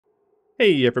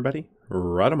Hey everybody,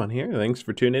 Rodamon here. Thanks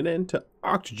for tuning in to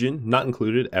Oxygen Not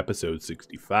Included episode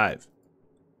 65.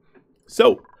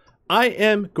 So, I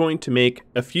am going to make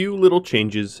a few little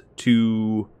changes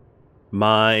to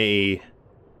my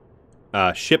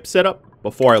ship setup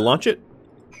before I launch it.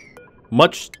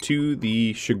 Much to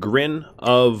the chagrin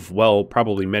of, well,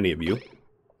 probably many of you.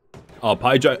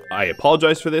 I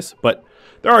apologize for this, but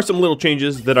there are some little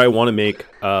changes that I want to make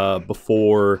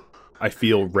before I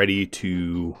feel ready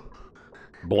to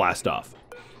blast off.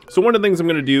 So one of the things I'm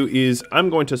going to do is I'm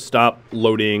going to stop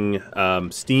loading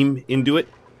Steam into it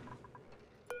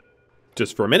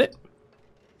just for a minute.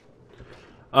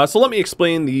 So let me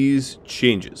explain these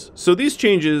changes. So these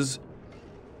changes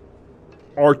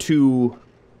are to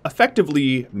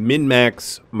effectively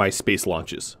min-max my space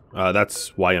launches.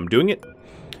 That's why I'm doing it.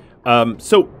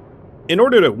 So in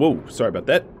order to... Whoa, sorry about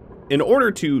that. In order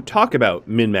to talk about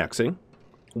min-maxing,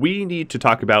 we need to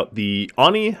talk about the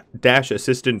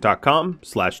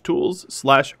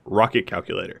ani-assistant.com/tools/rocket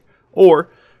calculator,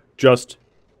 or just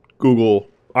Google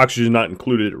Oxygen Not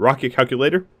Included rocket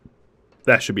calculator.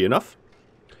 That should be enough.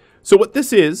 So what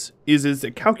this is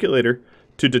a calculator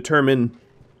to determine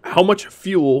how much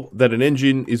fuel that an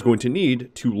engine is going to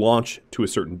need to launch to a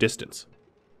certain distance.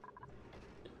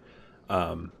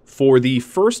 For the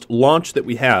first launch that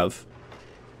we have,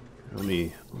 let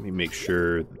me make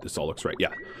sure that this all looks right.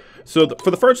 Yeah. So for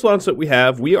the first launch that we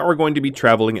have, we are going to be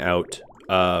traveling out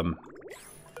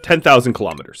 10,000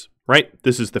 kilometers, right?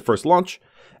 This is the first launch,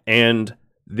 and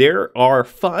there are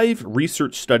 5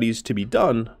 research studies to be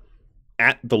done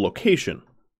at the location,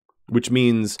 which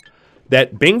means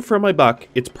that bang for my buck,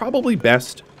 it's probably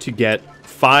best to get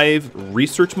 5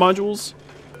 research modules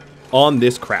on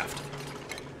this craft,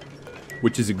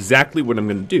 which is exactly what I'm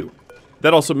going to do.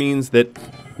 That also means that,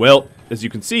 well, as you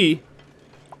can see,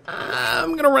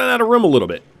 I'm going to run out of room a little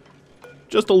bit.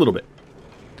 Just a little bit.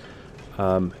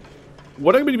 What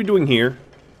I'm going to be doing here,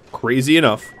 crazy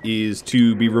enough, is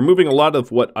to be removing a lot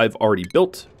of what I've already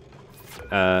built,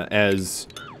 as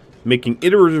making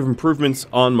iterative improvements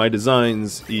on my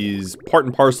designs is part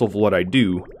and parcel of what I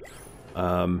do.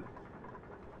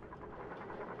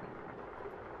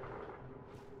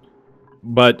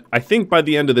 But I think by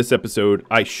the end of this episode,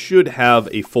 I should have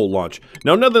a full launch.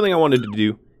 Now, another thing I wanted to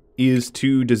do is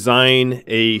to design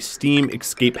a steam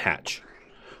escape hatch.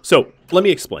 So, let me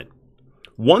explain.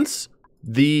 Once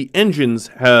the engines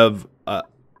have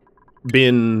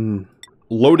been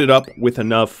loaded up with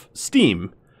enough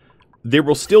steam, there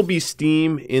will still be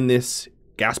steam in this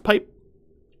gas pipe,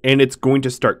 and it's going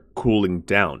to start cooling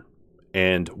down.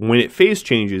 And when it phase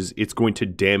changes, it's going to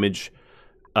damage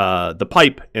the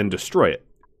pipe and destroy it.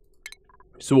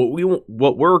 So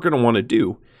what we're going to want to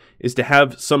do is to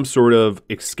have some sort of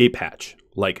escape hatch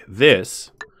like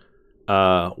this,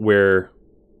 where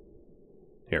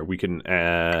here we can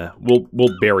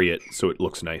we'll bury it so it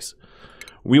looks nice.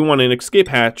 We want an escape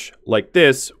hatch like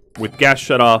this with gas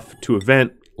shut off to a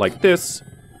vent like this,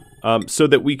 so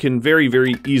that we can very,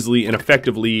 very easily and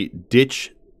effectively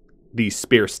ditch the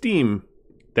spare steam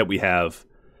that we have.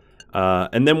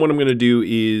 And then what I'm going to do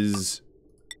is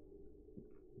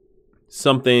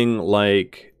something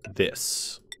like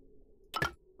this.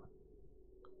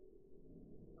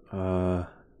 No.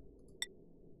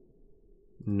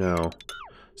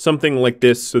 Something like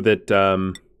this so that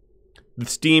the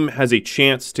steam has a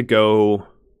chance to go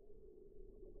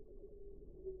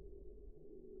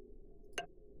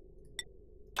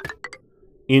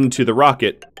into the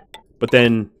rocket, but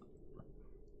then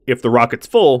if the rocket's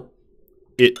full,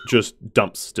 it just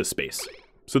dumps to space.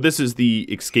 So this is the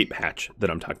escape hatch that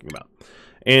I'm talking about.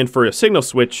 And for a signal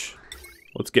switch,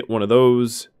 let's get one of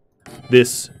those.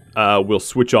 This will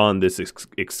switch on this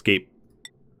escape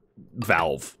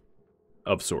valve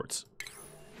of sorts.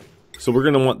 So we're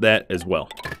going to want that as well.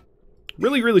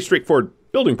 Really, really straightforward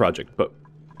building project, but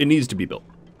it needs to be built.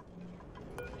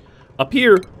 Up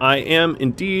here, I am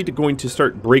indeed going to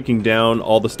start breaking down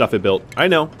all the stuff I built. I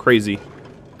know, crazy.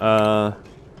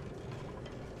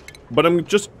 But I'm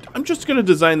just going to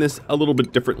design this a little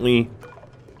bit differently.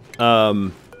 It's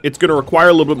going to require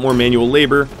a little bit more manual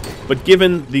labor, but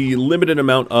given the limited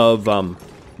amount of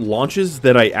launches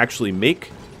that I actually make,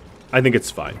 I think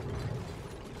it's fine.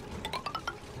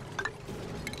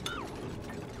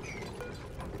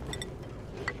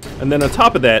 And then on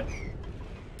top of that,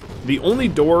 the only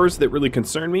doors that really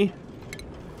concern me,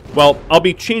 well, I'll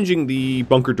be changing the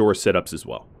bunker door setups as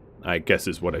well, I guess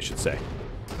is what I should say.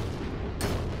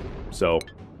 So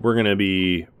we're going to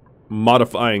be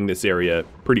modifying this area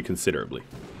pretty considerably.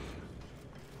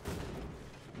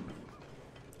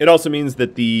 It also means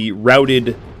that the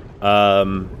routed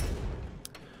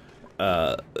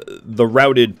the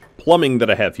routed plumbing that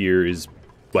I have here is,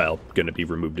 well, going to be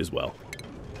removed as well.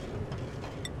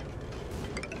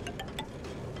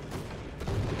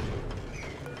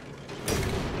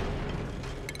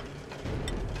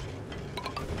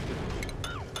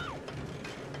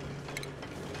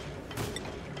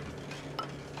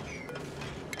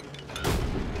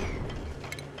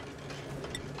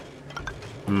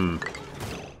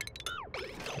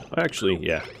 Actually,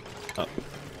 yeah. Up.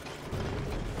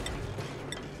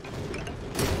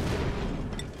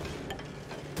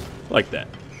 Like that.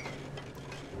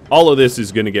 All of this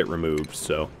is going to get removed,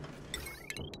 so.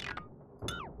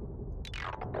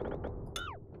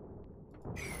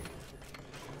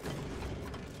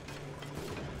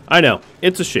 I know,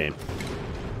 it's a shame.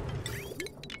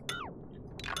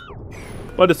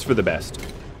 But it's for the best.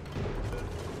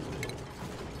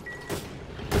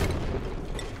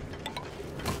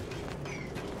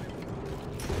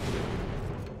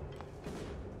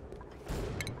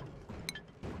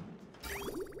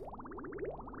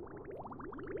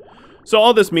 So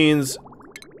all this means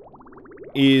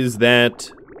is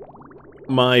that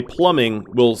my plumbing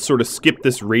will sort of skip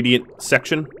this radiant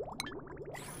section.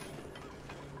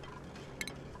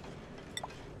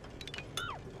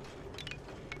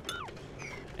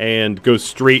 And go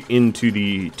straight into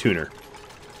the tuner.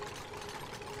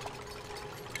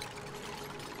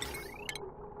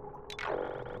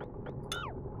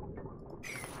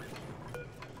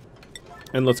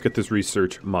 And let's get this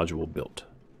research module built.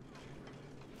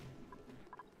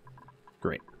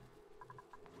 Great.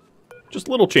 Just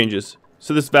little changes.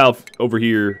 So this valve over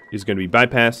here is going to be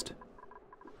bypassed.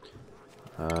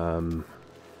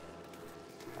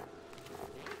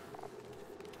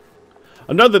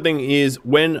 Another thing is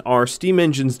when our steam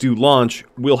engines do launch,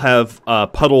 we'll have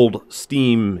puddled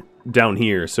steam down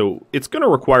here. So it's going to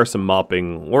require some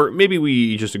mopping, or maybe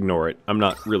we just ignore it. I'm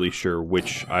not really sure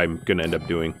which I'm going to end up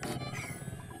doing.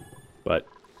 But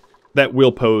that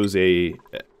will pose a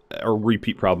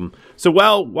repeat problem. So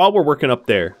while we're working up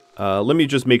there, let me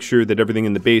just make sure that everything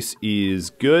in the base is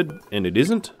good, and it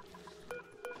isn't.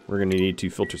 We're going to need to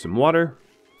filter some water.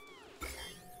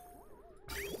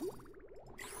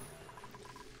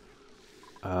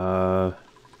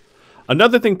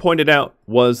 Another thing pointed out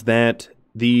was that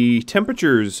the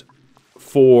temperatures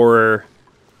for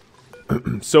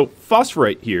so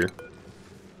phosphorite here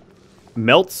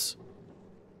melts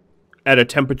at a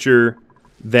temperature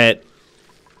that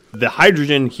the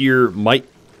hydrogen here might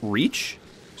reach.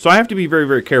 So I have to be very,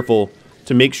 very careful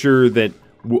to make sure that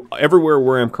everywhere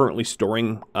where I'm currently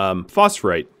storing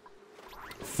phosphorite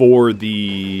for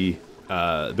the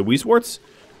Weezewarts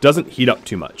doesn't heat up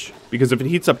too much. Because if it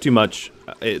heats up too much,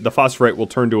 the phosphorite will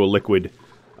turn to a liquid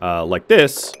like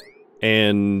this,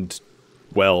 and,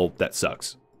 well, that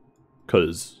sucks.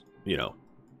 Because, you know,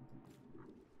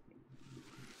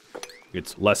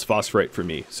 it's less phosphorite for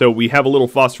me. So we have a little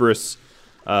phosphorus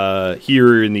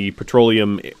here in the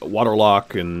petroleum water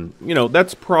lock, and, you know,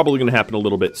 that's probably going to happen a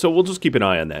little bit. So we'll just keep an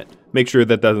eye on that. Make sure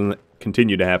that doesn't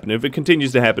continue to happen. If it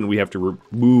continues to happen, we have to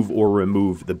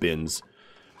remove the bins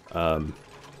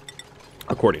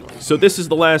accordingly. So this is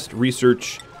the last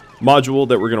research module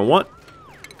that we're going to want.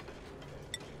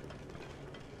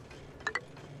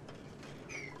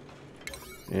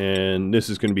 And this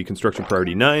is going to be construction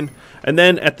priority 9. And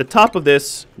then at the top of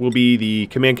this will be the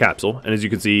command capsule. And as you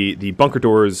can see, the bunker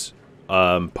doors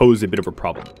pose a bit of a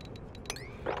problem.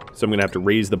 So I'm going to have to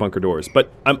raise the bunker doors. But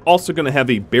I'm also going to have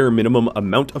a bare minimum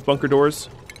amount of bunker doors.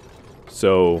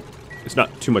 So it's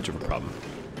not too much of a problem.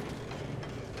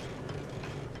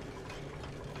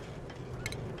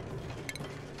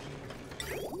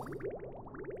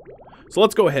 So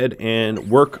let's go ahead and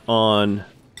work on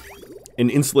an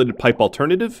insulated pipe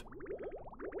alternative.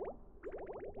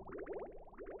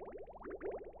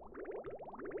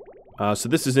 So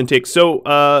this is intake. So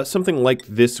something like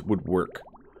this would work.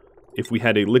 If we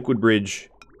had a liquid bridge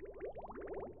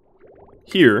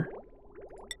here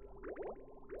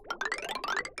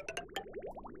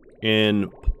and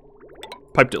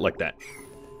piped it like that.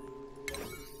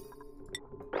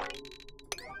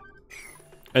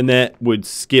 And that would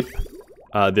skip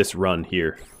this run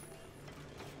here.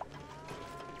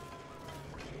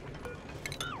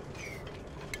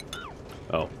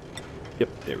 Oh, yep,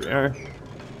 there we are.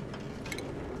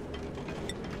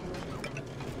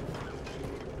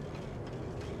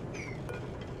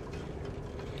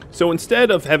 So instead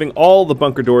of having all the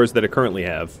bunker doors that I currently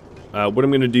have, what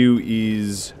I'm going to do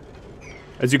is,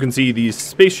 as you can see, the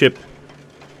spaceship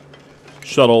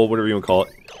shuttle, whatever you want to call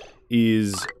it,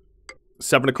 is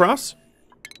 7 across,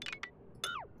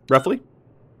 roughly.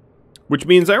 Which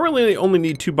means I really only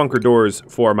need 2 bunker doors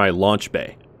for my launch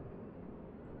bay.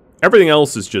 Everything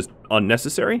else is just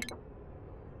unnecessary.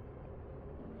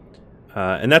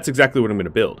 And that's exactly what I'm going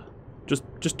to build. Just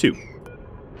 2.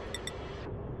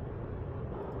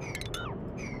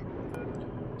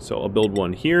 So I'll build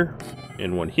one here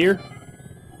and one here.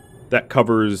 That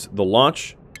covers the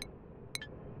launch.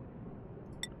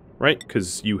 Right?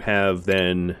 Because you have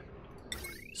then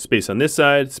space on this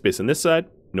side, space on this side.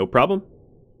 No problem.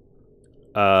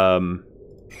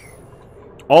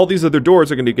 All these other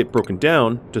doors are going to get broken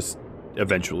down just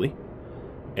eventually.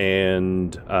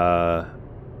 And I'm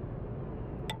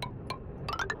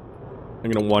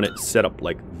going to want it set up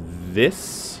like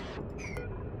this.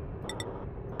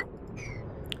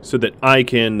 So that I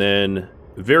can then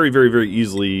very, very, very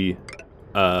easily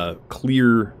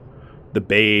clear the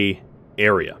bay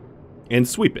area and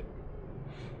sweep it.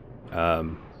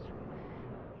 I'm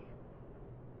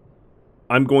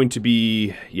going to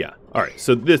be, yeah. All right,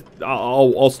 so this,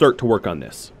 I'll start to work on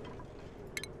this.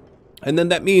 And then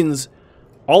that means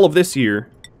all of this here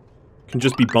can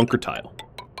just be bunker tile.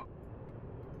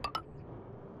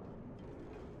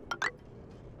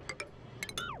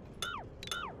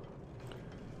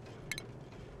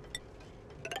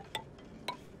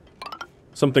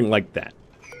 Something like that.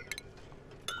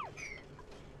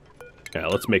 Yeah,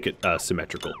 let's make it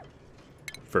symmetrical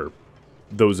for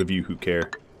those of you who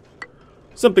care.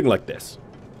 Something like this.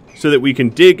 So that we can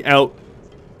dig out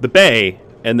the bay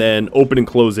and then open and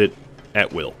close it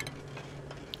at will.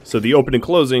 So the open and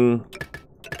closing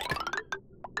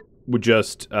would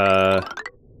just like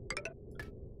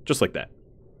that.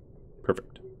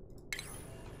 Perfect.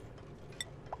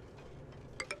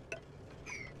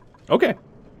 Okay.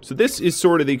 So this is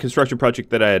sort of the construction project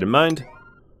that I had in mind.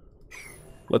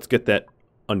 Let's get that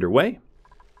underway.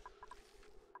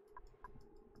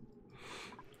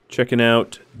 Checking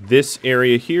out this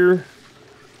area here.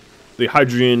 The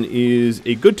hydrogen is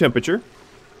a good temperature.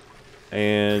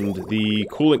 And the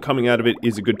coolant coming out of it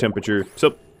is a good temperature.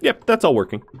 So, yep, that's all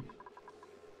working.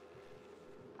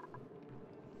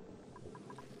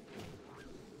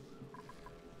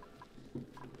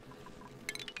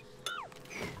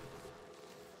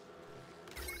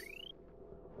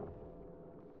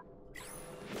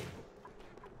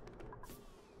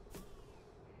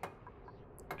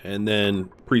 And then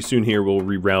pretty soon here we'll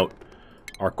reroute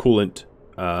our coolant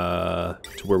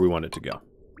to where we want it to go.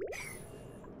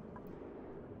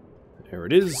 There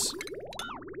it is.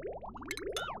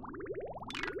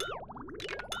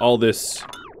 All this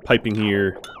piping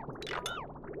here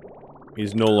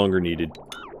is no longer needed.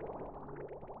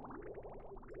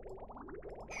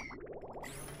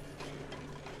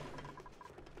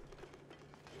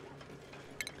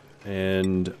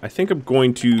 And I think I'm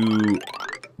going to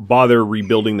bother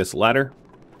rebuilding this ladder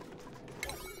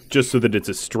just so that it's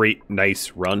a straight,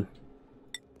 nice run.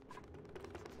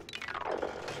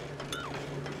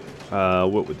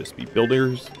 What would this be?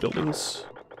 Buildings?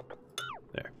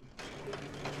 There.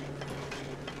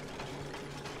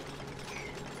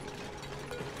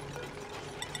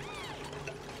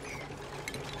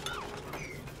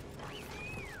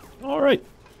 All right.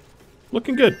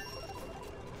 Looking good.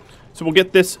 So we'll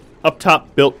get this up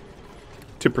top built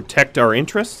to protect our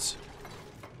interests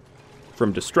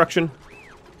from destruction.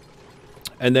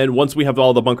 And then once we have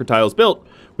all the bunker tiles built,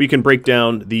 we can break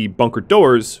down the bunker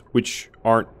doors, which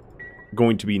aren't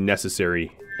going to be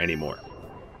necessary anymore.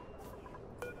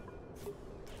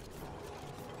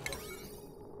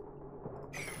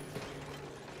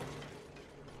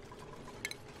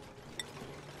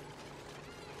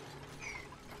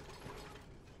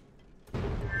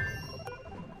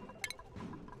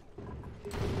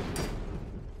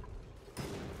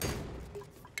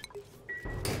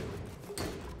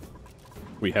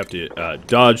 We have to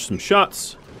dodge some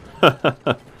shots.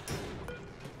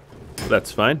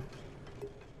 That's fine.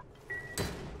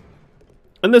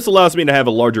 And this allows me to have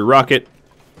a larger rocket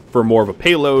for more of a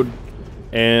payload,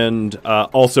 and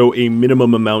also a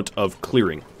minimum amount of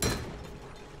clearing.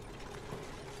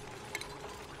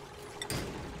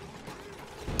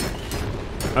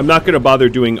 I'm not going to bother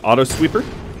doing auto sweeper.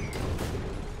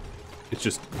 It's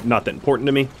just not that important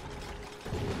to me.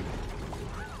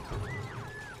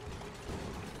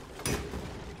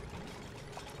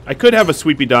 I could have a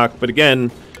sweepy dock, but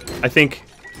again, I think...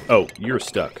 Oh, you're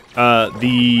stuck.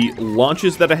 The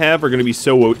launches that I have are going to be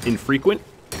so infrequent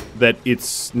that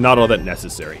it's not all that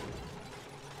necessary.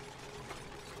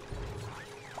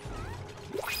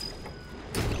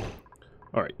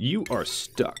 Alright, you are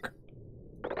stuck.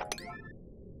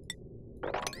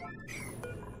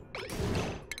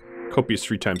 Copious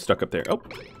free time stuck up there. Oh.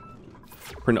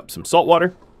 Print up some salt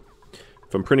water.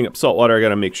 If I'm printing up salt water, I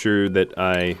gotta make sure that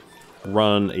I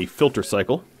run a filter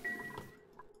cycle.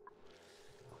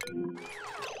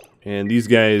 And these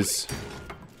guys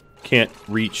can't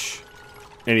reach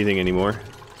anything anymore.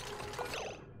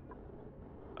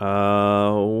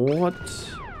 What?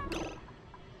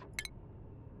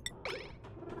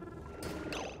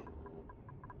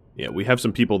 Yeah, we have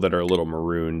some people that are a little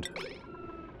marooned.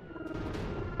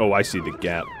 Oh, I see the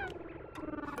gap.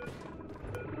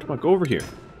 Come on, go over here.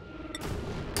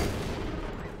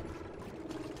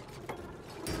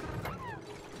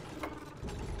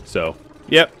 So,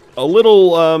 yep, a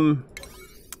little,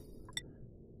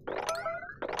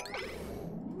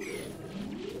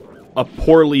 a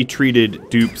poorly treated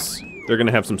dupes. They're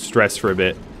gonna have some stress for a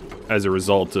bit as a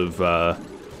result of,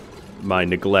 my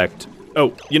neglect.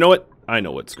 Oh, you know what? I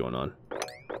know what's going on.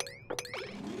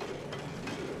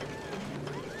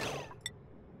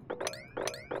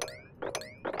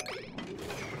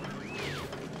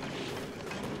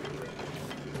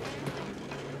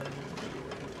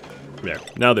 There,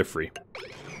 now they're free.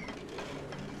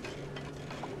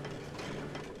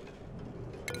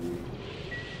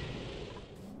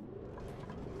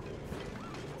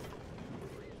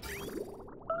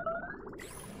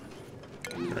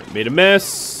 Alright, made a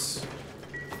mess.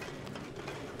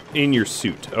 In your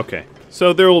suit. Okay.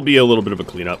 So there will be a little bit of a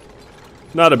cleanup.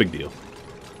 Not a big deal.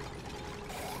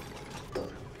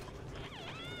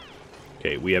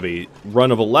 Okay, we have a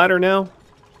run of a ladder now.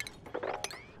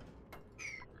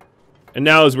 And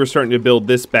now as we're starting to build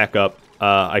this back up,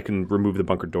 I can remove the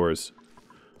bunker doors.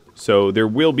 So there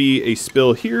will be a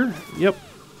spill here. Yep.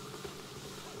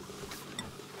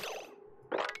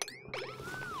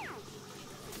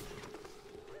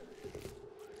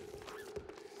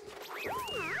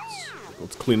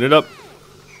 Let's clean it up.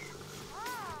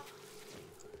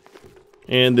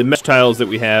 And the mesh tiles that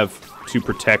we have to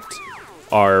protect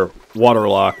our water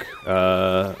lock,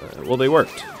 well, they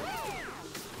worked.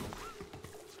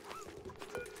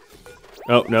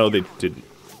 Oh, no, they didn't.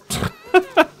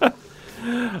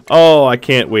 Oh, I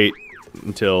can't wait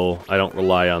until I don't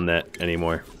rely on that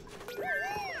anymore.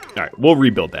 Alright, we'll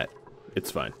rebuild that.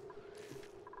 It's fine.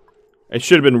 It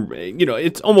should have been, you know,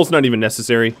 it's almost not even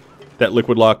necessary, that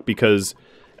liquid lock, because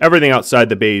everything outside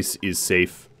the base is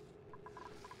safe.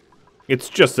 It's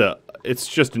just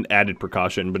an added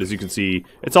precaution, but as you can see,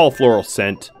 it's all floral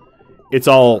scent. It's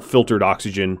all filtered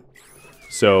oxygen.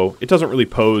 So, it doesn't really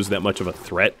pose that much of a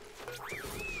threat.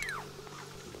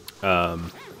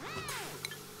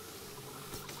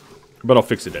 But I'll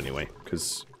fix it anyway,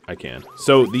 because I can.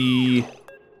 So the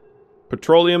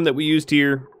petroleum that we used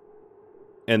here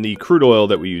and the crude oil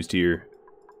that we used here,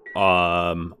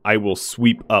 I will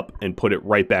sweep up and put it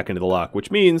right back into the lock,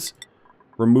 which means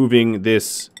removing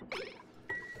this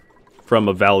from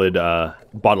a valid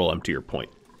bottle emptier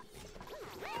point.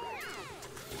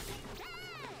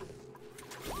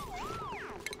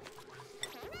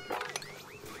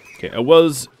 Okay, I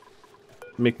was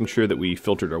making sure that we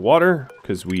filtered our water,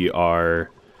 because we are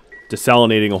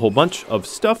desalinating a whole bunch of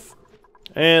stuff.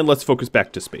 And let's focus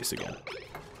back to space again.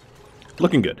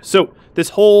 Looking good. So, this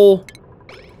whole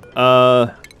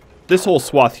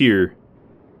swath here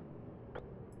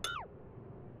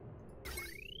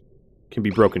can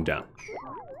be broken down.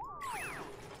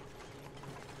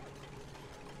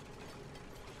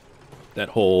 That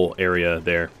whole area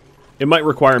there. It might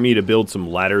require me to build some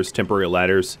ladders, temporary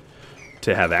ladders,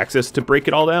 to have access to break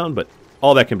it all down, but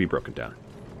all that can be broken down.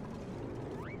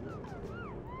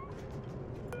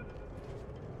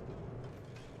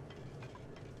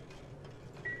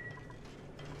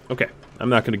 Okay, I'm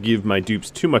not going to give my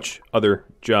dupes too much other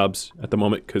jobs at the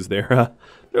moment because they're a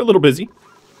little busy.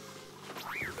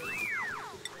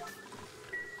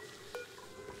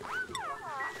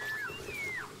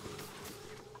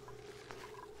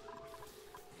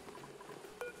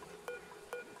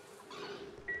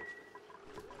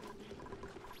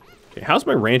 Okay, how's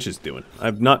my ranches doing?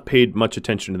 I've not paid much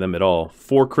attention to them at all.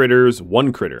 4 critters,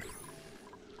 1 critter.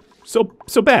 So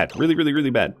bad. Really, really, really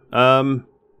bad.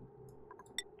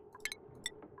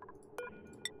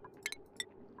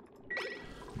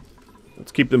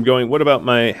 Let's keep them going. What about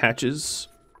my hatches?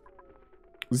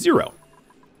 0.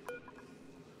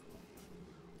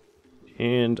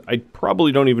 And I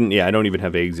probably don't even... Yeah, I don't even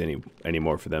have eggs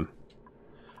anymore for them.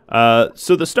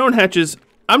 So the stone hatches...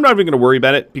 I'm not even going to worry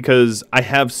about it because I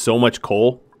have so much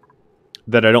coal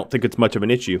that I don't think it's much of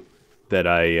an issue that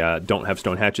I don't have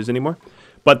stone hatches anymore.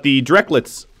 But the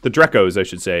Drecklets, the Drecos, I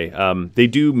should say, they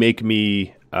do make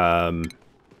me...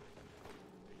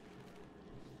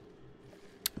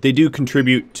 they do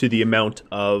contribute to the amount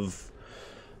of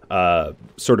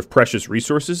sort of precious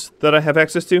resources that I have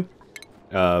access to.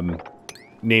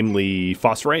 Namely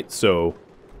phosphorite, so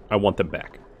I want them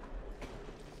back.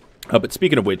 But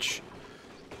speaking of which...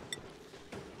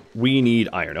 we need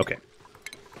iron. Okay.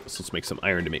 So let's make some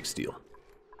iron to make steel.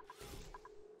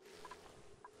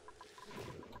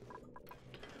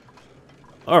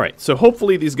 Alright, so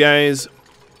hopefully these guys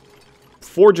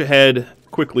forge ahead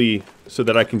quickly so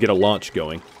that I can get a launch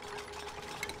going.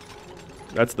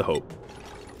 That's the hope.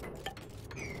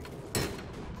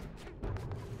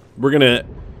 We're gonna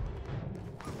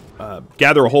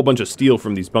gather a whole bunch of steel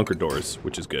from these bunker doors,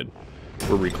 which is good.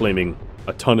 We're reclaiming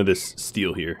a ton of this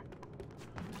steel here,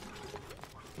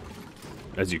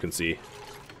 as you can see.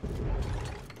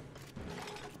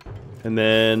 And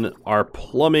then our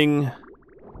plumbing.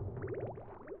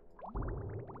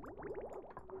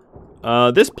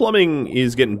 This plumbing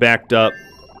is getting backed up.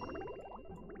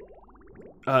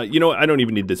 You know what? I don't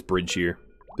even need this bridge here.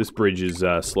 This bridge is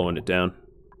slowing it down.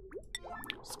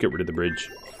 Let's get rid of the bridge.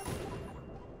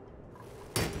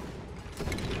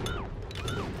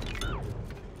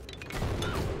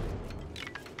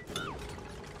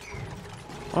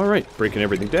 Alright, breaking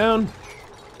everything down.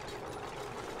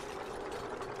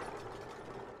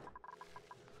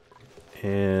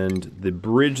 And the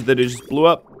bridge that it just blew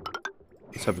up,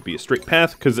 let's have it be a straight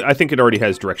path, because I think it already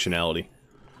has directionality.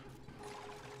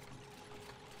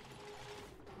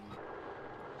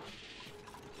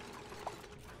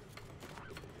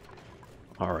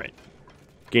 Alright.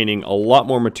 Gaining a lot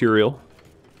more material.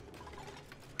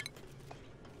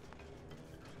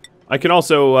 I can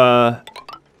also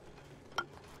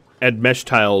add mesh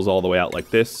tiles all the way out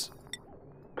like this,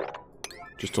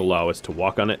 just to allow us to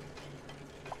walk on it.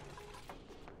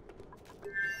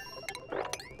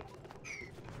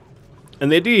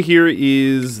 And the idea here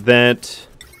is that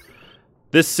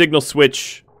this signal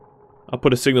switch, I'll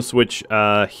put a signal switch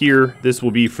here. This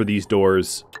will be for these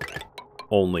doors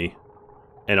only.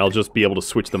 And I'll just be able to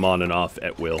switch them on and off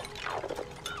at will.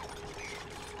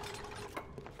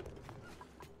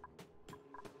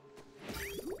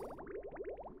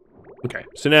 Okay,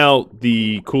 so now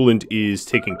the coolant is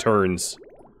taking turns,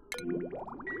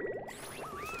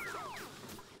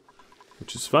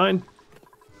 which is fine.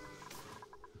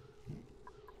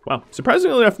 Wow,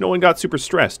 surprisingly enough, no one got super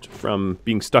stressed from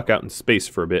being stuck out in space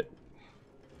for a bit.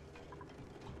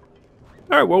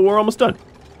 Alright, well, we're almost done.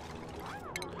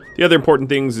 The other important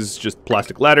things is just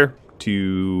plastic ladder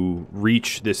to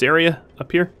reach this area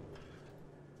up here.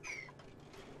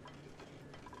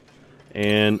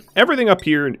 And everything up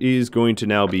here is going to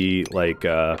now be like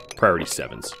priority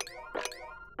 7s.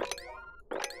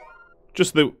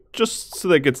 Just so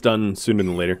that it gets done sooner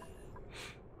than later.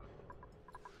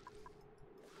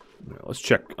 Now, let's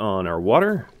check on our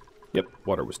water. Yep,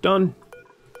 water was done.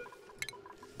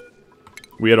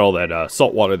 We had all that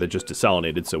salt water that just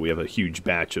desalinated, so we have a huge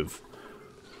batch of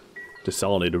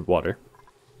desalinated water.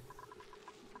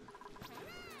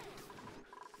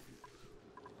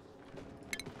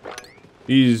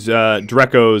 These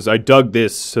Drecos, I dug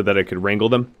this so that I could wrangle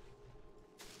them.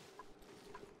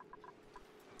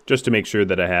 Just to make sure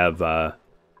that I have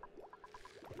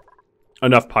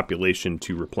enough population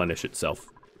to replenish itself.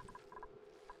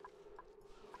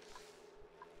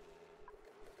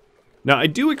 Now, I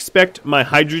do expect my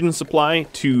hydrogen supply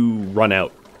to run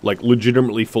out. Like,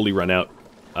 legitimately fully run out.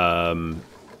 I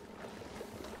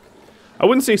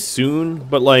wouldn't say soon,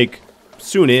 but like,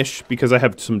 soon-ish, because I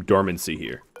have some dormancy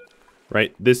here.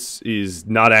 Right? This is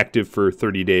not active for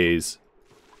 30 days.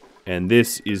 And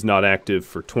this is not active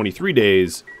for 23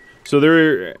 days. So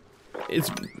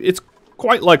it's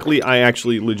quite likely I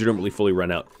actually legitimately fully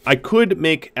run out. I could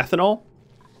make ethanol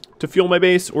to fuel my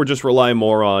base, or just rely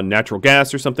more on natural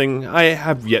gas or something. I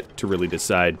have yet to really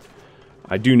decide.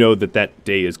 I do know that that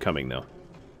day is coming, though.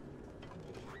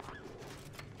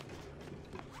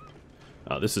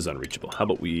 Oh, this is unreachable. How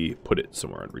about we put it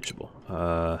somewhere unreachable?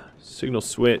 Signal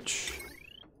switch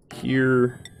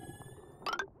here,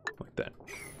 like that.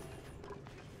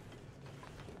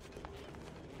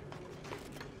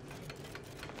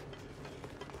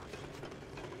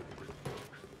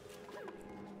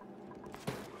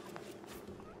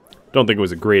 Don't think it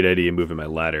was a great idea moving my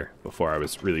ladder before I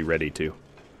was really ready to.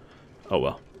 Oh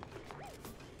well.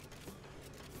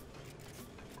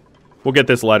 We'll get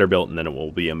this ladder built and then it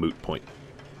will be a moot point.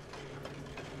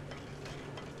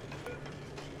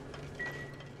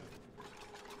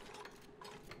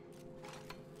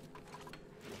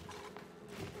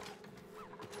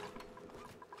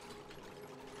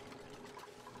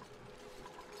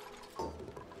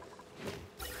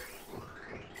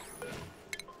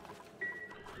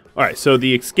 Alright, so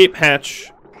the escape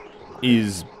hatch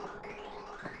is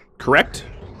correct.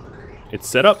 It's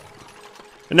set up.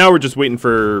 And now we're just waiting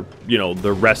for, you know,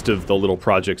 the rest of the little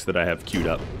projects that I have queued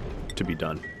up to be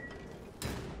done.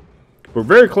 We're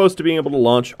very close to being able to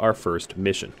launch our first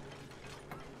mission.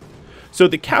 So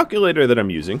the calculator that I'm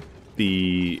using,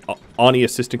 the Ani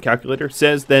Assistant Calculator,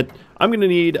 says that I'm going to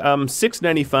need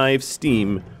 695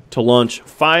 steam to launch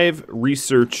 5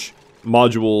 research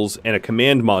modules and a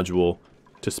command module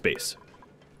to space.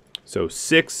 So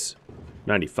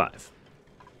 695.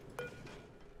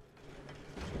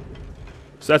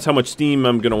 So that's how much steam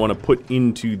I'm going to want to put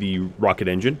into the rocket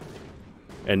engine.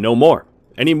 And no more.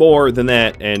 Any more than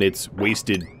that, and it's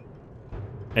wasted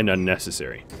and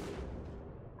unnecessary.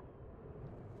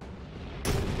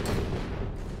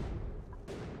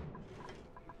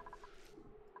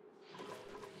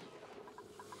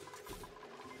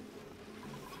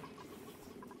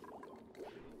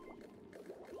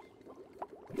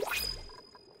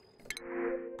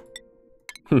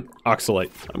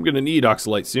 Oxalite. I'm going to need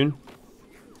oxalite soon.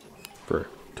 For a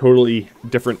totally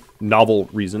different, novel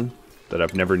reason that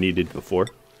I've never needed before.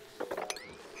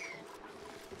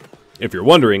 If you're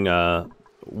wondering,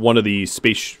 one of the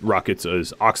space rockets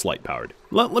is oxalite powered.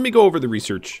 Let me go over the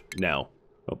research now.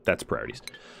 Oh, that's priorities.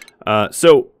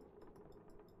 So,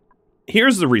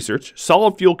 here's the research.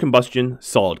 Solid fuel combustion,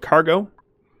 solid cargo.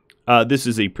 This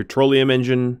is a petroleum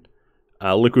engine,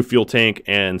 liquid fuel tank,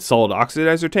 and solid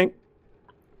oxidizer tank.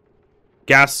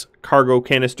 Gas cargo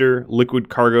canister, liquid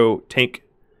cargo tank,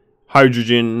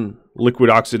 hydrogen, liquid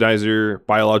oxidizer,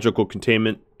 biological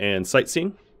containment, and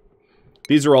sightseeing.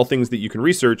 These are all things that you can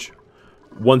research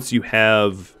once you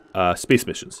have space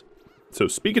missions. So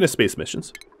speaking of space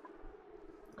missions,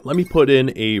 let me put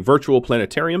in a virtual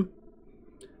planetarium.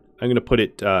 I'm going to put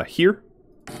it here.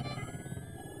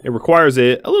 It requires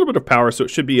a little bit of power, so it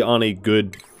should be on a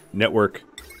good network.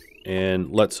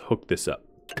 And let's hook this up.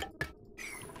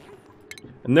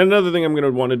 And then another thing I'm going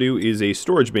to want to do is a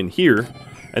storage bin here.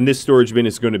 And this storage bin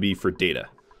is going to be for data.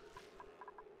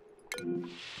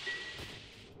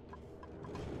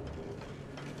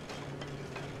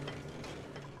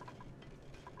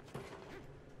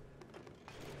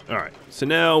 Alright, so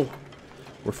now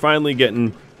we're finally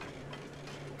getting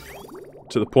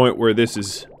to the point where this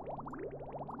is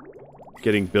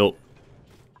getting built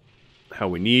how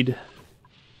we need.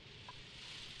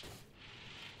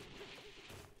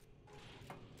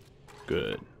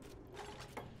 Good.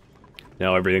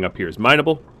 Now everything up here is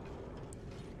mineable.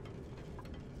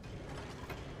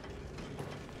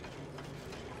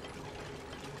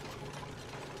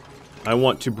 I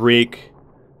want to break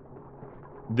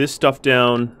this stuff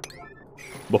down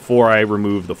before I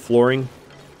remove the flooring.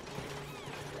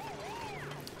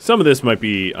 Some of this might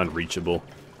be unreachable.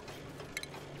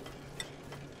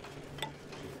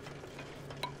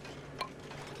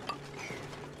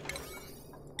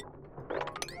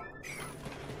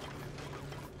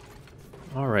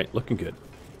 Alright, looking good.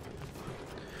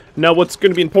 Now what's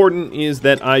going to be important is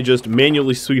that I just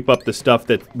manually sweep up the stuff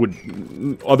that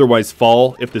would otherwise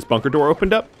fall if this bunker door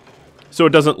opened up, so it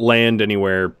doesn't land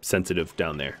anywhere sensitive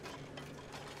down there.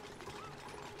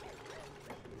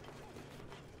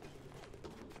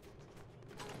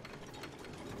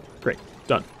 Great,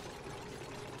 done.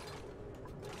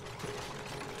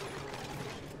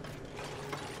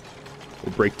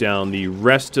 We'll break down the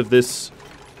rest of this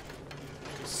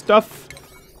stuff.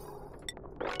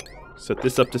 Set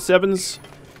this up to 7s.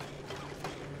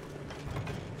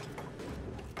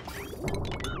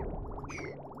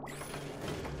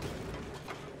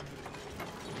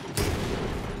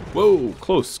 Whoa,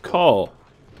 close call.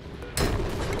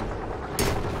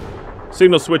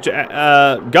 Signal switch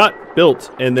got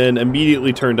built and then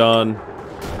immediately turned on.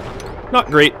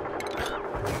 Not great.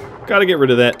 Gotta get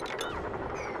rid of that.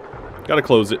 Gotta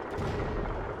close it.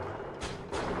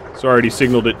 So I already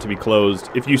signaled it to be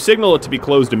closed. If you signal it to be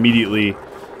closed immediately,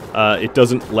 it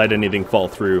doesn't let anything fall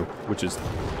through, which is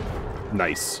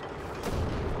nice.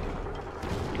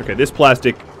 Okay, this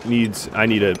plastic needs... I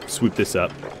need to sweep this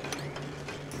up.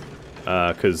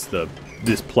 Because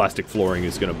this plastic flooring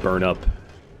is going to burn up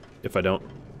if I don't.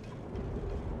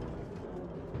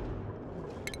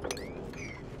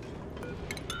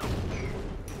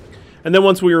 And then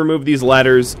once we remove these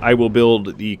ladders, I will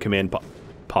build the command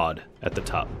pod at the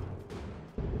top.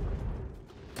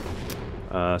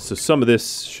 So some of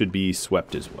this should be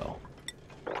swept as well.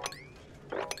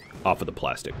 Off of the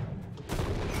plastic.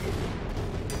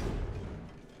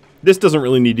 This doesn't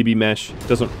really need to be mesh. It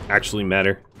doesn't actually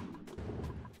matter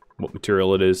what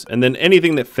material it is. And then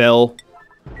anything that fell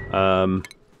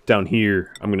down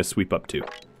here, I'm going to sweep up too.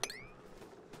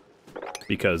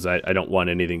 Because I don't want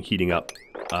anything heating up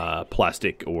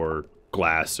plastic or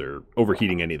glass or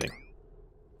overheating anything.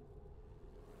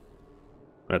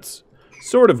 That's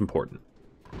sort of important.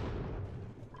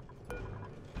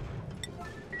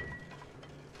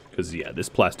 Because, yeah, this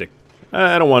plastic...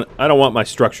 I don't want my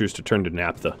structures to turn to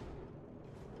naphtha.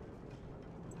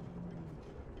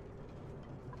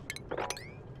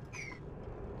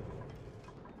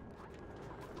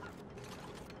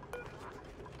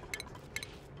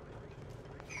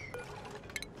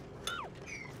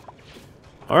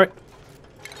 Alright.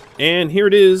 And here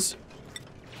it is.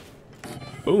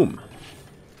 Boom.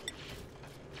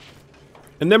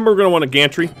 And then we're going to want a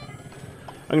gantry.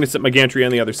 I'm going to set my gantry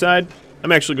on the other side.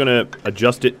 I'm actually going to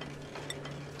adjust it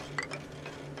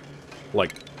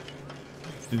like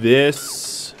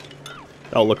this.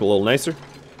 That'll look a little nicer.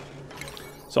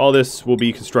 So all this will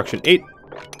be construction 8.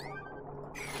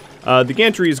 The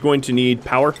gantry is going to need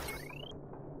power.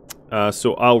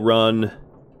 So I'll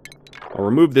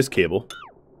remove this cable,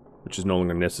 which is no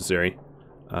longer necessary.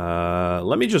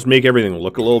 Let me just make everything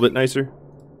look a little bit nicer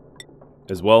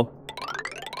as well.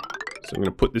 So I'm going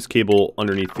to put this cable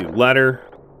underneath the ladder.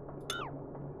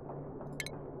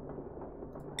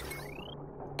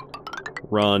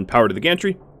 Run power to the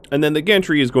gantry. And then the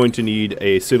gantry is going to need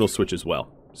a signal switch as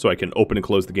well. So I can open and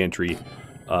close the gantry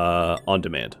on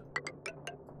demand.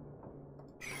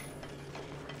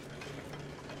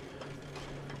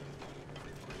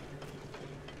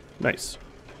 Nice.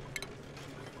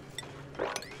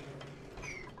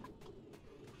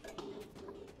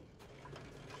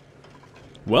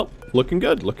 Well, looking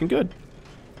good, looking good.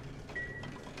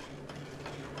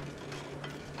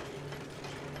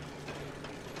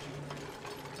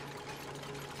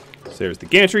 So there's the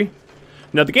gantry.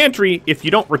 Now the gantry, if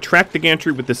you don't retract the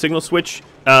gantry with the signal switch,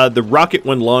 the rocket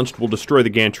when launched will destroy the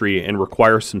gantry and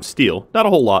require some steel. Not a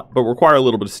whole lot, but require a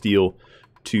little bit of steel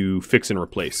to fix and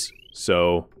replace.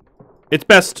 So it's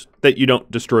best that you don't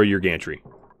destroy your gantry.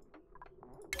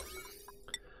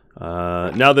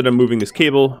 Now that I'm moving this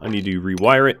cable, I need to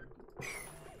rewire it.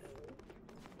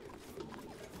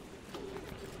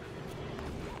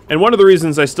 And one of the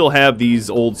reasons I still have these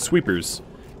old sweepers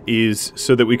is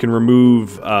so that we can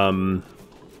remove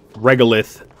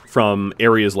regolith from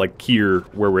areas like here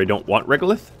where we don't want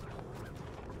regolith.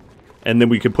 And then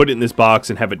we can put it in this box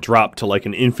and have it drop to like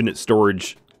an infinite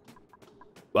storage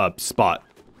spot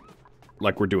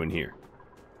like we're doing here.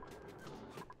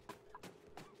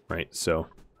 Right, so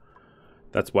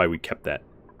that's why we kept that.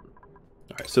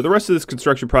 Alright, so the rest of this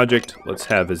construction project, let's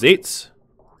have as 8s.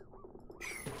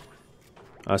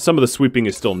 Some of the sweeping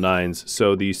is still 9s,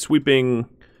 so the sweeping...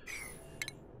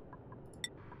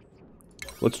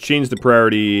 Let's change the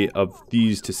priority of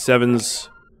these to 7s.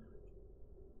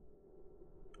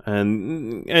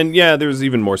 And yeah, there's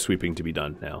even more sweeping to be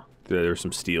done now. There's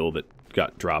some steel that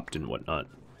got dropped and whatnot.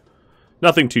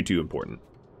 Nothing too important.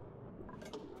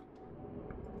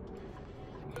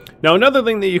 Now, another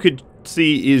thing that you could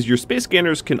see is your space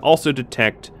scanners can also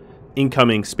detect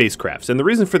incoming spacecrafts. And the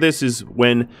reason for this is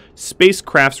when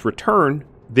spacecrafts return,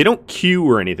 they don't queue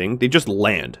or anything, they just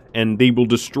land. And they will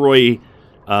destroy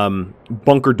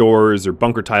bunker doors or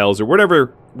bunker tiles or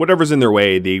whatever's in their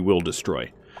way, they will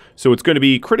destroy. So it's going to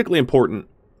be critically important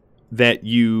that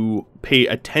you pay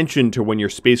attention to when your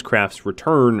spacecrafts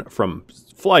return from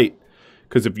flight,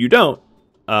 because if you don't,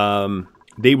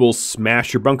 they will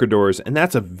smash your bunker doors, and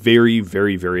that's a very,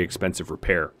 very, very expensive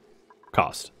repair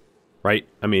cost, right?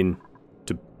 I mean,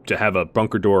 to have a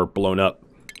bunker door blown up,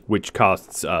 which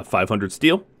costs 500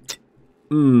 steel,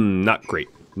 not great,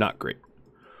 not great.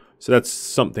 So that's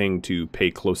something to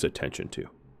pay close attention to.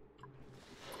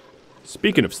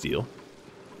 Speaking of steel,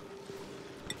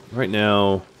 right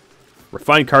now,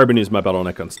 refined carbon is my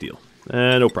bottleneck on steel.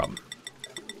 No problem.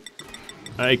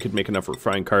 I could make enough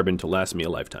refined carbon to last me a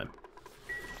lifetime.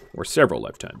 Or several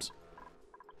lifetimes.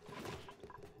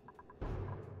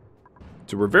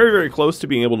 So we're very, very close to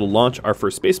being able to launch our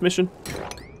first space mission.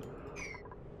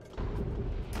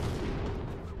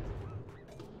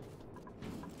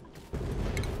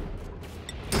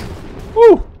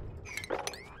 Woo!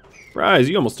 Rise,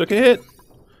 you almost took a hit.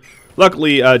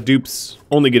 Luckily, dupes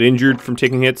only get injured from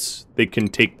taking hits. They can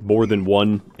take more than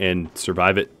one and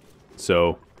survive it.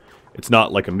 So it's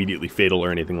not like immediately fatal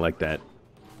or anything like that.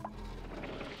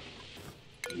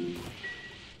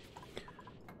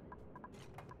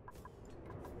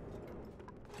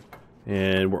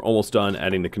 And we're almost done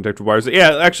adding the conductor wires.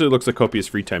 Yeah, it actually looks like Copious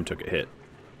Free Time took a hit.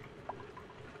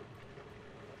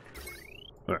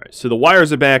 Alright, so the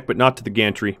wires are back, but not to the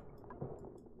gantry.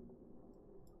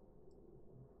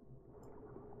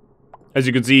 As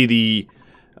you can see, the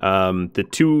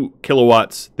 2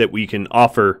 kilowatts that we can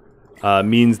offer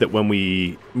means that when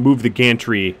we move the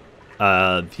gantry,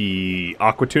 the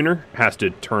aqua tuner has to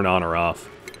turn on or off.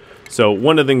 So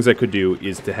one of the things I could do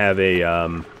is to have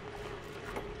a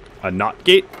NOT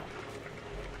gate.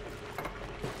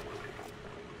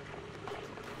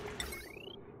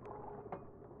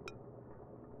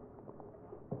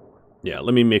 Yeah,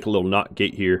 let me make a little NOT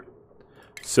gate here,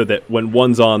 so that when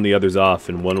one's on, the other's off,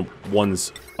 and when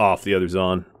one's off, the other's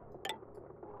on.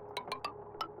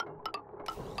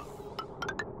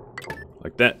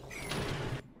 Like that.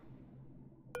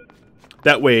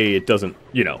 That way it doesn't,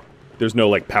 you know, there's no,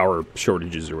 like, power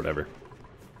shortages or whatever.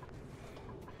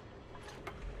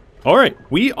 Alright,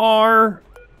 we are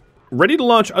ready to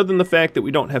launch other than the fact that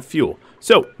we don't have fuel.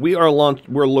 So, we're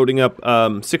loading up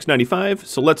 695,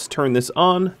 so let's turn this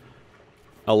on,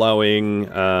 allowing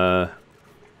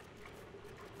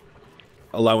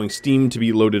steam to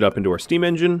be loaded up into our steam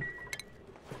engine.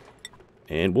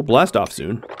 And we'll blast off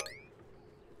soon.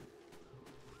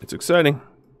 It's exciting.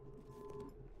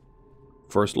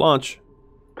 First launch.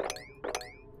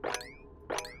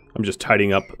 I'm just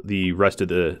tidying up the rest of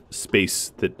the space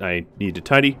that I need to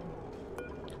tidy.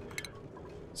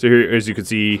 So here, as you can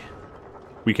see,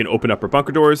 we can open up our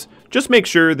bunker doors. Just make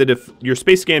sure that if your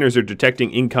space scanners are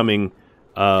detecting incoming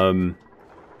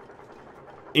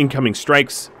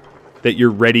strikes, that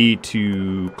you're ready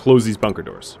to close these bunker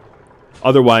doors.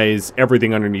 Otherwise,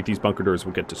 everything underneath these bunker doors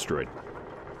will get destroyed.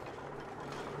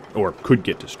 Or could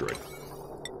get destroyed.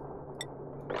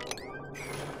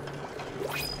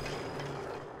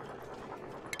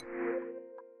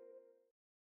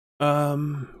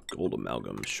 Gold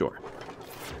amalgam, sure.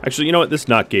 Actually, you know what? This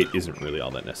NOT gate isn't really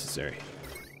all that necessary.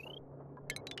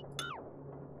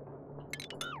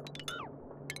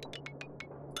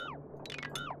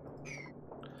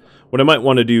 What I might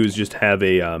want to do is just have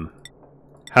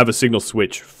a signal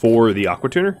switch for the aqua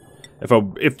tuner. If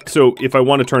I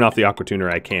want to turn off the aqua tuner,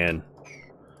 I can.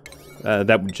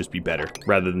 That would just be better,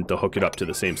 rather than to hook it up to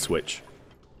the same switch.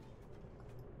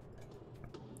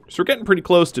 So we're getting pretty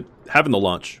close to having the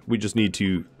launch. We just need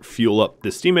to fuel up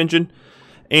the steam engine,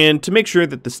 and to make sure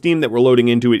that the steam that we're loading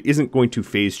into it isn't going to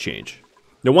phase change.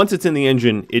 Now, once it's in the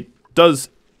engine, it does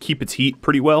keep its heat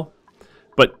pretty well,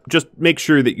 but just make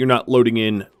sure that you're not loading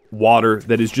in water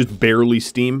that is just barely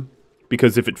steam,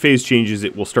 because if it phase changes,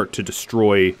 it will start to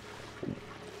destroy,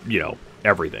 you know,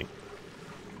 everything.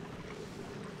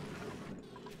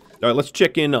 All right, let's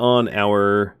check in on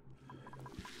our...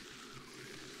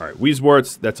 All right,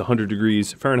 Wieswarts, that's 100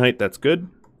 degrees Fahrenheit, that's good.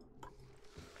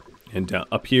 And down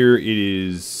up here it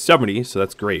is 70, so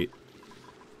that's great.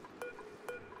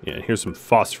 Yeah, and here's some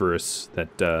phosphorus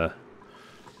that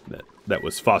that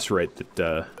was phosphorite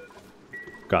that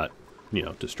got, you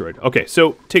know, destroyed. Okay,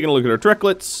 so taking a look at our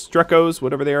Drecos,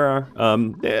 whatever they are.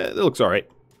 Yeah, it looks all right.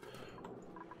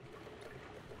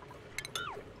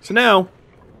 So now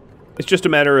it's just a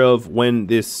matter of when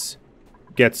this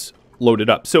gets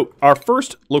loaded up. So our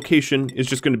first location is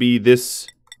just going to be this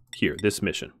here, this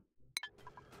mission.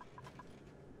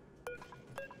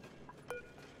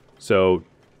 So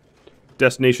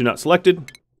destination not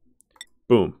selected.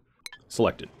 Boom.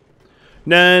 Selected.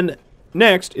 Then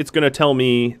next, it's going to tell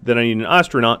me that I need an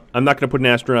astronaut. I'm not going to put an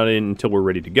astronaut in until we're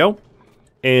ready to go.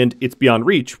 And it's beyond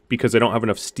reach because I don't have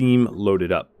enough steam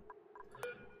loaded up.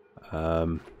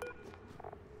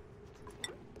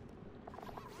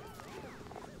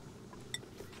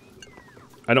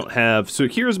 I don't have... So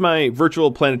here's my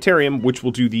virtual planetarium, which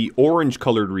will do the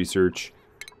orange-colored research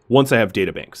once I have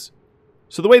databanks.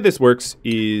 So the way this works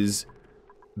is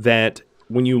that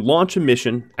when you launch a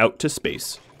mission out to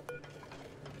space,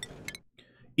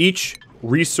 each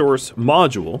resource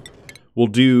module will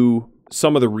do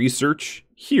some of the research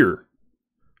here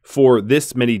for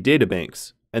this many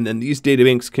databanks. And then these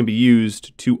databanks can be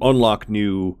used to unlock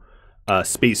new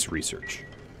space research.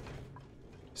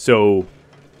 So...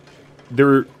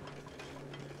 They're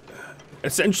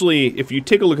essentially, if you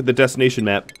take a look at the destination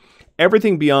map,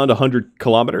 everything beyond 100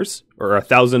 kilometers, or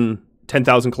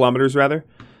 10,000 kilometers rather,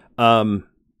 can't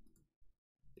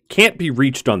be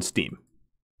reached on Steam.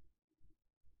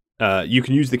 You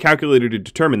can use the calculator to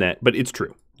determine that, but it's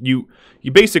true. You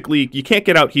basically, you can't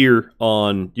get out here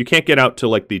on, you can't get out to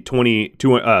like the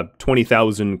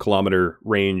 20,000 kilometer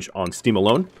range on Steam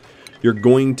alone. You're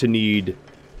going to need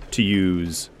to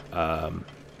use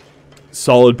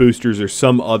solid boosters or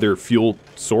some other fuel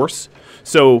source.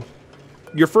 So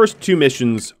your first two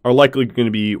missions are likely going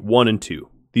to be 1 and 2,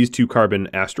 these 2 carbon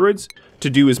asteroids, to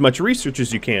do as much research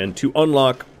as you can to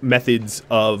unlock methods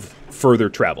of further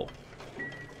travel,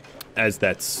 as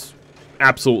that's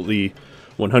absolutely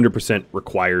 100%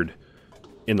 required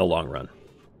in the long run.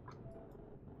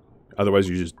 Otherwise,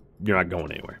 you're not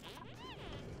going anywhere.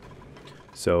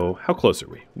 So how close are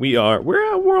we?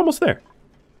 We're almost there.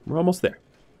 We're almost there.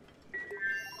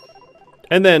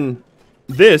 And then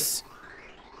this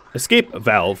escape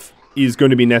valve is going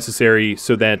to be necessary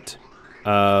so that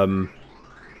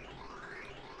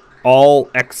all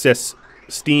excess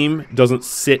steam doesn't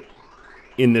sit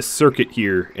in this circuit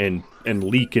here and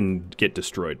leak and get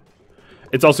destroyed.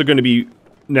 It's also going to be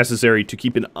necessary to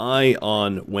keep an eye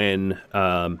on when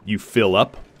you fill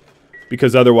up,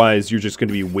 because otherwise you're just going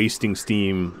to be wasting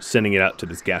steam sending it out to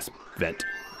this gas vent.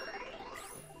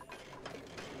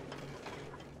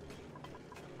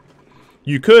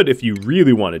 You could, if you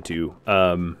really wanted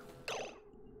to,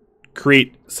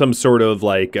 create some sort of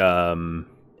like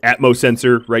atmo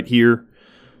sensor right here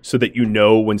so that you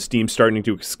know when steam's starting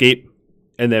to escape,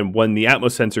 and then when the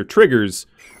atmo sensor triggers,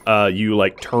 you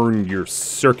like turn your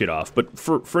circuit off. But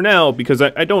for now, because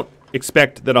I don't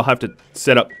expect that I'll have to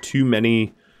set up too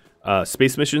many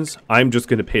space missions, I'm just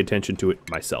going to pay attention to it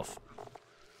myself.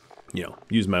 You know,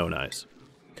 use my own eyes.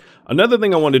 Another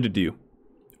thing I wanted to do,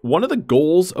 one of the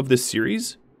goals of this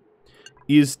series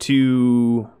is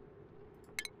to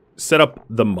set up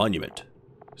the monument.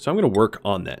 So I'm going to work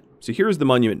on that. So here's the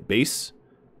monument base.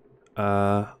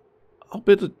 I'll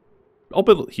build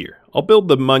it here. I'll build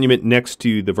the monument next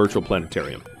to the virtual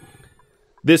planetarium.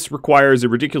 This requires a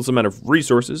ridiculous amount of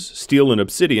resources, steel and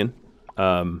obsidian,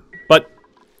 but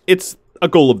it's a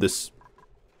goal of this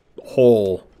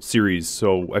whole series,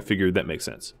 so I figured that makes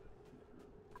sense.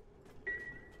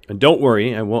 And don't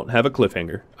worry, I won't have a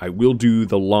cliffhanger. I will do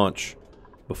the launch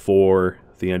before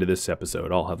the end of this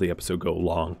episode. I'll have the episode go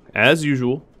long, as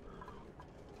usual.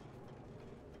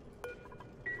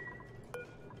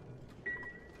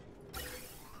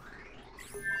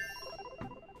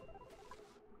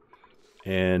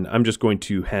 And I'm just going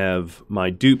to have my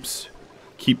dupes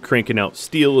keep cranking out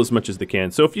steel as much as they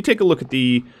can. So if you take a look at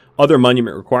the other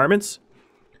monument requirements,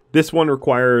 this one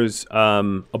requires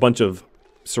a bunch of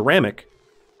ceramic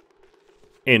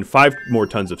and 5 more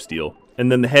tons of steel.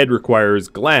 And then the head requires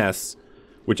glass,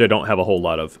 which I don't have a whole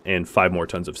lot of, and 5 more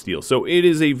tons of steel. So it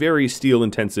is a very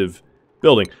steel-intensive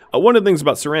building. One of the things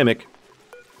about ceramic,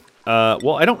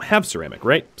 well, I don't have ceramic,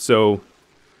 right? So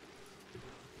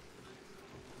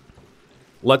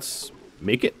let's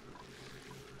make it.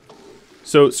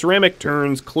 So ceramic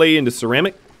turns clay into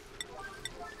ceramic.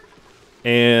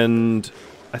 And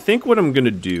I think what I'm going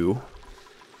to do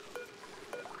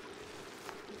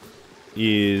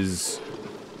is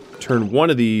turn one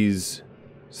of these.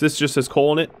 So this just has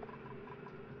coal in it.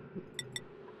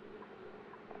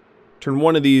 Turn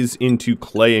one of these into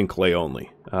clay and clay only.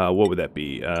 What would that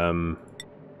be?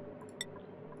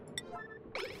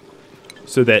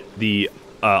 So that the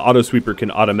auto sweeper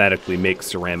can automatically make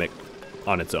ceramic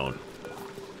on its own.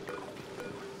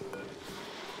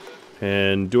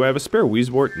 And do I have a spare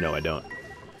Wheezewort? No, I don't.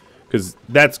 Because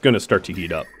that's going to start to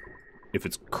heat up if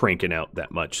it's cranking out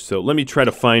that much. So let me try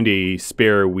to find a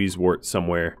spare Wheezewort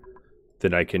somewhere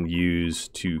that I can use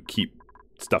to keep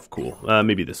stuff cool.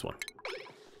 Maybe this one.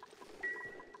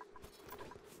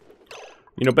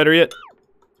 You know, better yet,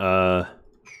 yeah,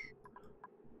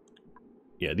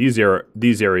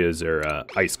 these areas are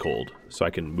ice cold, so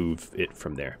I can move it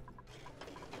from there.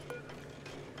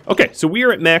 Okay, so we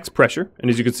are at max pressure, and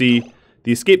as you can see,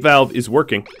 the escape valve is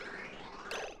working.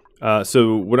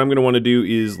 So what I'm going to want to do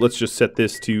is let's just set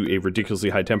this to a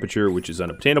ridiculously high temperature, which is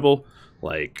unobtainable,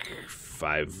 like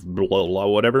 5 blah, blah,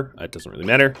 whatever. It doesn't really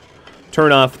matter.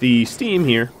 Turn off the steam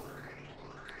here,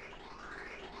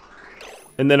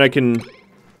 and then I can.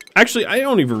 Actually, I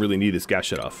don't even really need this gas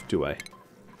shut off, do I?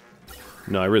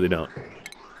 No, I really don't.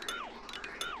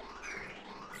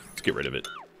 Let's get rid of it.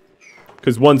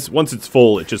 Because once it's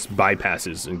full, it just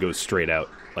bypasses and goes straight out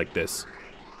like this.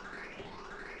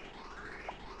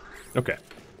 Okay.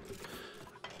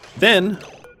 Then,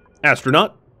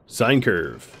 astronaut, sine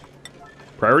curve.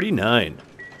 Priority 9.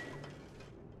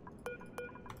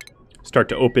 Start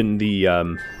to open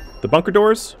the bunker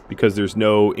doors, because there's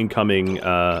no incoming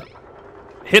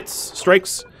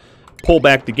strikes. Pull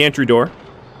back the gantry door,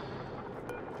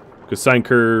 because sine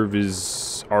curve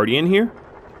is already in here.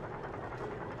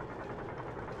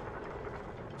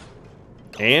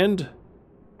 And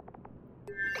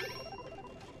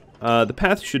the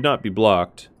path should not be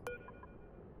blocked.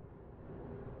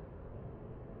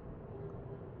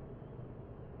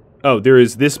 Oh, there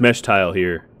is this mesh tile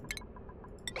here.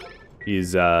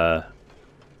 Is a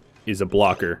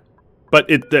blocker, but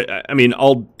I mean,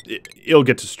 it'll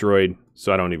get destroyed,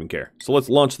 so I don't even care. So let's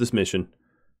launch this mission.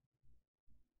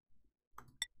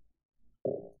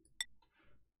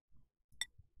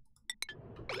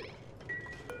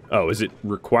 Oh, is it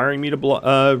requiring me to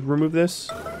remove this?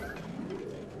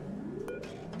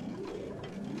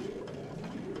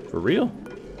 For real?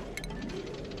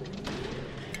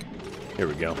 Here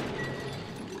we go.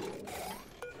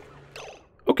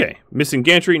 Okay, missing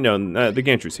gantry. No, the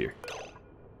gantry's here.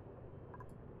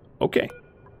 Okay.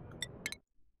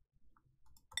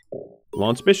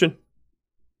 Launch mission.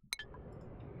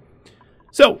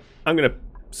 So I'm going to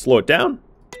slow it down.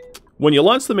 When you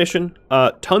launch the mission,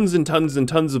 tons and tons and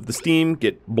tons of the steam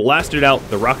get blasted out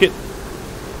the rocket.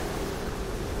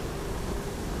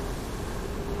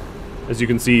 As you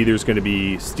can see, there's going to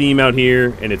be steam out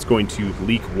here, and it's going to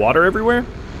leak water everywhere.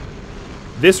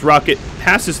 This rocket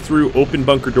passes through open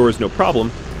bunker doors no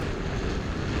problem.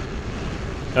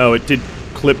 Oh, it did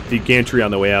clip the gantry on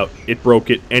the way out. It broke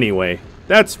it anyway.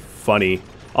 That's funny.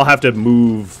 I'll have to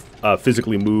move,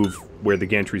 physically move where the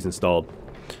gantry's installed.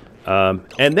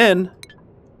 And then,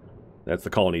 that's the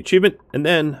colony achievement. And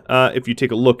then, if you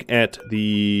take a look at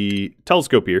the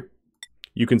telescope here,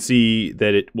 you can see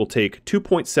that it will take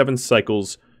 2.7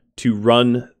 cycles to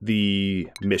run the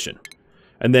mission.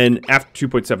 And then after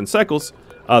 2.7 cycles,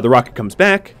 the rocket comes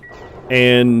back,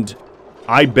 and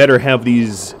I better have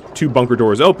these 2 bunker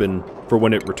doors open for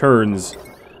when it returns.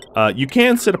 You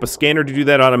can set up a scanner to do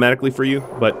that automatically for you,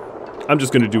 but I'm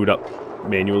just going to do it up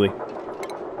manually.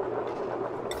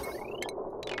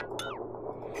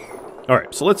 All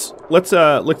right, so let's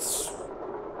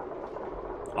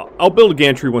I'll build a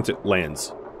gantry once it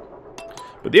lands.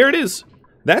 But there it is.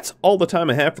 That's all the time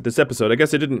I have for this episode. I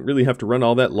guess I didn't really have to run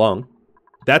all that long.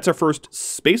 That's our first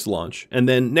space launch. And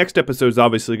then next episode is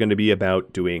obviously going to be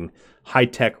about doing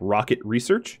high-tech rocket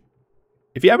research.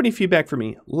 If you have any feedback for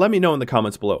me, let me know in the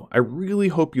comments below. I really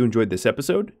hope you enjoyed this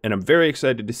episode, and I'm very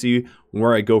excited to see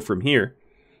where I go from here.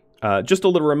 Just a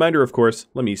little reminder, of course,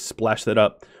 let me splash that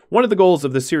up. One of the goals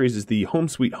of this series is the Home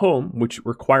Sweet Home, which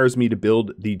requires me to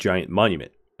build the giant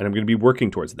monument. And I'm going to be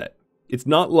working towards that. It's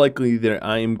not likely that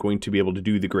I am going to be able to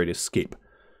do the Great Escape.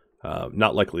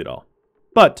 Not likely at all.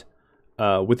 But,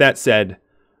 with that said,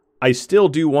 I still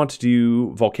do want to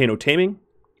do volcano taming,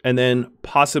 and then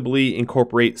possibly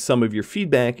incorporate some of your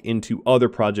feedback into other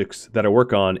projects that I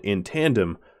work on in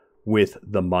tandem with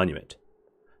the monument.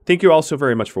 Thank you all so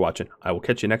very much for watching. I will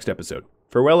catch you next episode.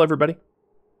 Farewell, everybody.